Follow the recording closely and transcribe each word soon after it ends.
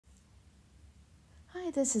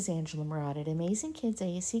This is Angela Moorad at Amazing Kids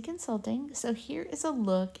ASC Consulting. So here is a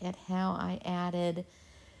look at how I added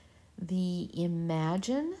the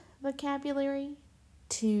Imagine vocabulary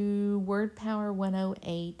to WordPower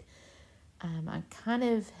 108. I kind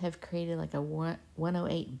of have created like a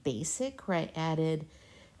 108 basic where I added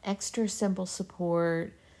extra symbol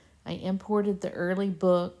support. I imported the early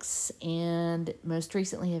books and most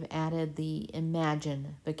recently have added the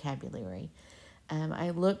Imagine vocabulary. I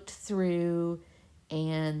looked through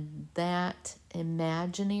and that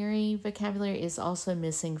imaginary vocabulary is also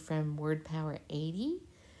missing from WordPower 80.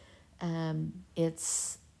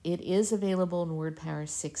 It is available in WordPower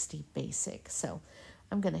 60 Basic. So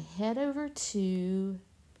I'm going to head over to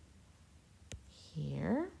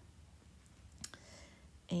here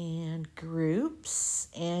and groups,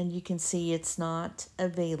 and you can see it's not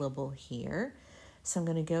available here. So I'm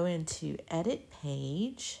going to go into edit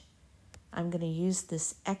page. I'm going to use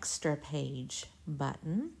this extra page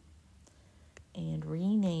button and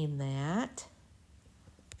rename that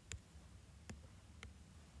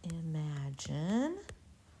Imagine.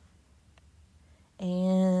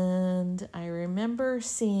 And I remember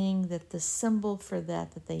seeing that the symbol for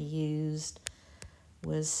that they used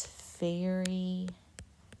was fairy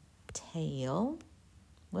tale.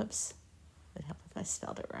 Whoops, would help if I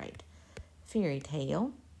spelled it right. Fairy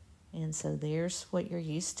tale. And so there's what you're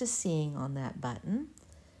used to seeing on that button.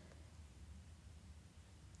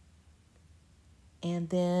 And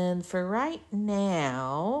then for right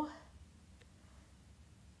now,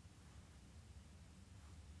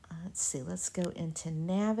 let's see, let's go into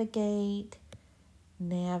navigate. I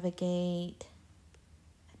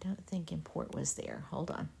don't think import was there.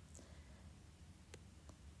 Hold on.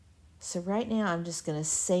 So right now I'm just going to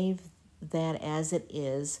save that as it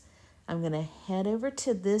is. I'm going to head over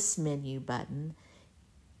to this menu button,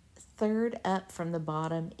 third up from the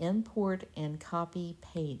bottom, import and copy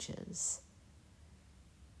pages.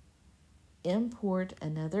 Import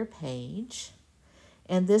another page.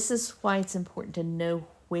 And this is why it's important to know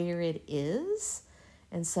where it is.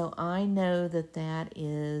 And so I know that that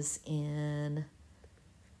is in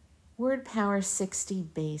WordPower 60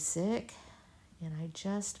 Basic. And I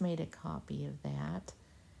just made a copy of that.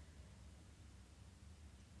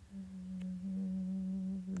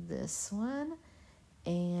 This one,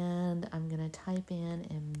 and I'm going to type in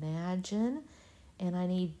Imagine, and I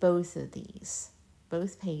need both of these,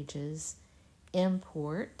 both pages,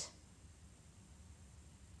 import,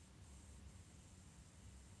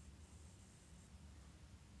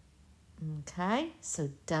 okay, so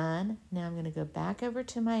done. Now I'm going to go back over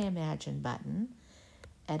to my Imagine button,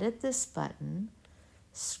 edit this button,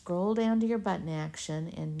 scroll down to your button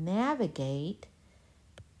action, and navigate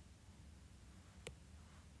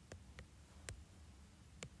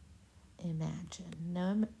Imagine,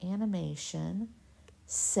 no animation,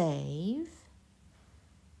 save,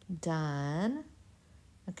 done.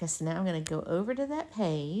 Okay, so now I'm going to go over to that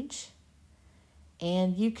page,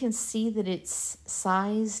 and you can see that it's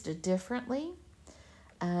sized differently.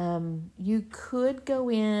 You could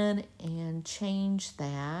go in and change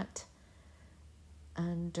that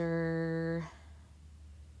under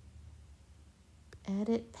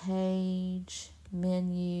edit page,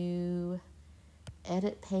 menu,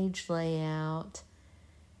 edit page layout,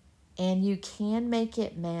 and you can make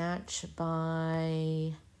it match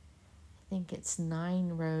by, I think it's 9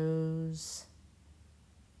 rows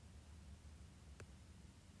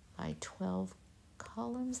by 12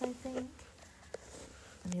 columns, I think.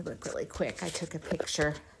 Let me look really quick. I took a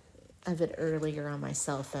picture of it earlier on my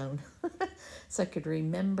cell phone so I could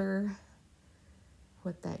remember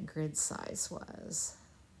what that grid size was.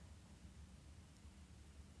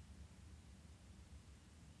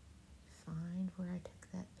 Find where I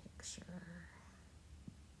took that picture.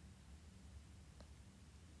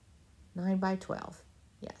 9 by 12,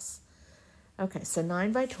 yes. Okay, so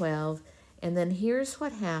 9 by 12, and then here's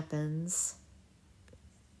what happens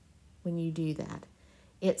when you do that.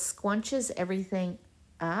 It squunches everything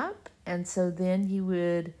up, and so then you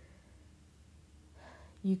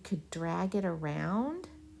could drag it around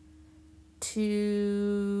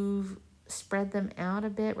to spread them out a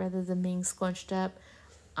bit rather than being squunched up.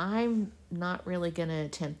 I'm not really going to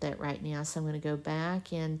attempt that right now, so I'm going to go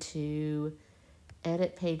back into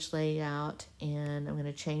edit page layout, and I'm going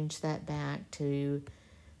to change that back to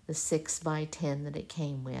the 6 by 10 that it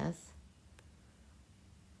came with.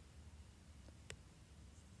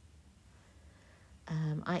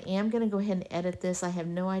 I am going to go ahead and edit this. I have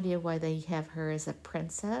no idea why they have her as a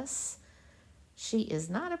princess. She is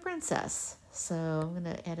not a princess, so I'm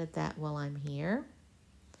going to edit that while I'm here.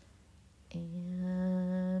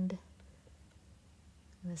 And I'm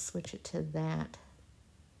going to switch it to that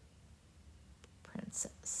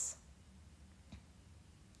differences.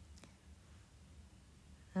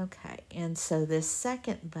 Okay, and so this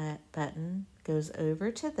second button goes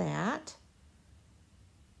over to that.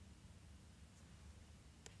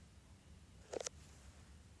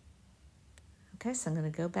 Okay, so I'm going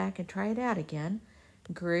to go back and try it out again.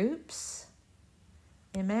 Groups,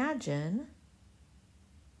 imagine,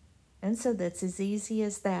 and so that's as easy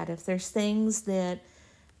as that. If there's things that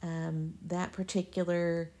that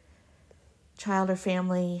particular child or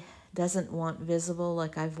family doesn't want visible,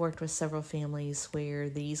 like I've worked with several families where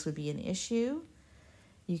these would be an issue,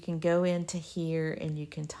 you can go into here and you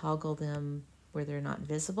can toggle them where they're not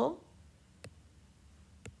visible.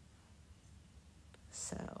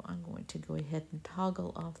 So I'm going to go ahead and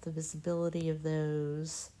toggle off the visibility of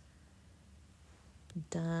those.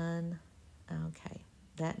 Done. Okay,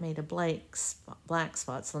 that made a black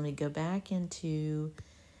spot. So let me go back into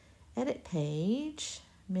Edit Page,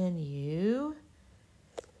 Menu,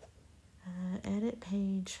 Edit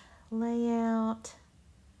Page, Layout,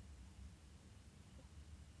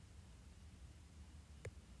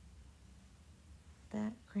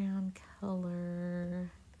 background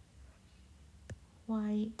color,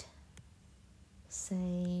 white,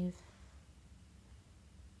 save.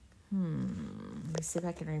 Let me see if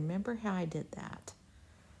I can remember how I did that.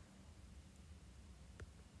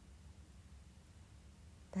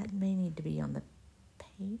 That may need to be on the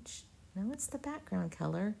page. No, it's the background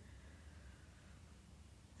color.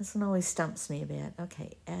 This one always stumps me a bit.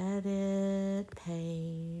 Okay, edit,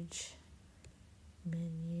 page,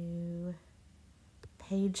 menu,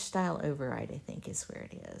 page style override, I think is where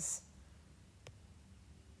it is.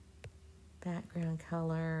 Background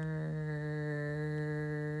color,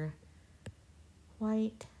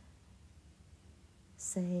 white,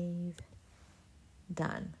 save,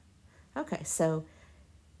 done. Okay, so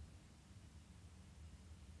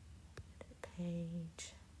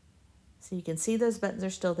page. So you can see those buttons are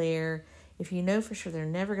still there. If you know for sure they're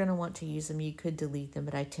never going to want to use them, you could delete them,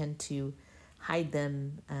 but I tend to hide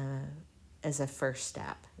them as a first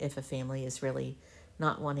step if a family is really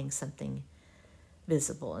not wanting something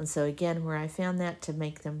visible. And so again, where I found that to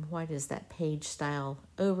make them white is that page style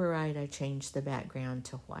override. I changed the background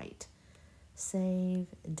to white. Save,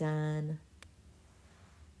 done.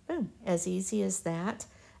 Boom, as easy as that.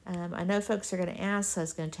 I know folks are going to ask, so I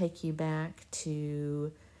was going to take you back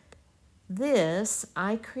to this.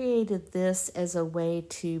 I created this as a way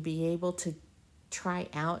to be able to try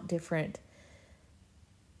out different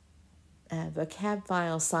vocab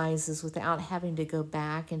file sizes without having to go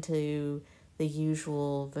back into the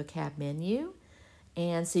usual vocab menu.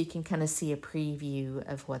 And so you can kind of see a preview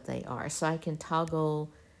of what they are. So I can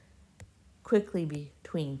toggle quickly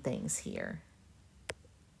between things here.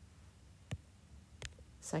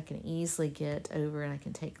 So I can easily get over and I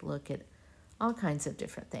can take a look at all kinds of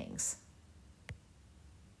different things.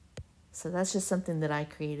 So that's just something that I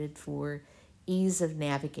created for ease of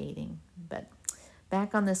navigating. But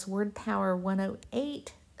back on this WordPower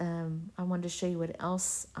 108, I wanted to show you what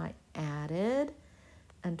else I added.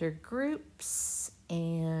 Under Groups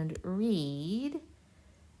and Read,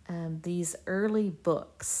 these early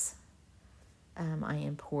books I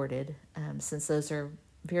imported, since those are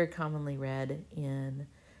very commonly read in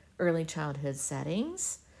early childhood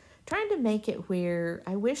settings. Trying to make it where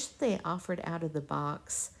I wish they offered out of the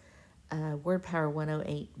box WordPower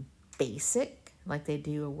 108 Basic, like they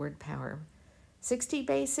do a WordPower 60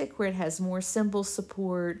 Basic, where it has more symbol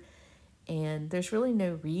support, and there's really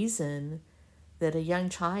no reason that a young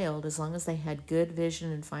child, as long as they had good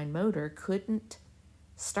vision and fine motor, couldn't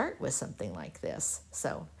start with something like this.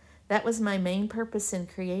 So that was my main purpose in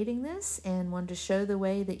creating this, and wanted to show the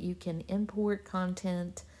way that you can import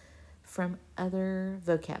content from other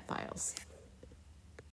vocab files.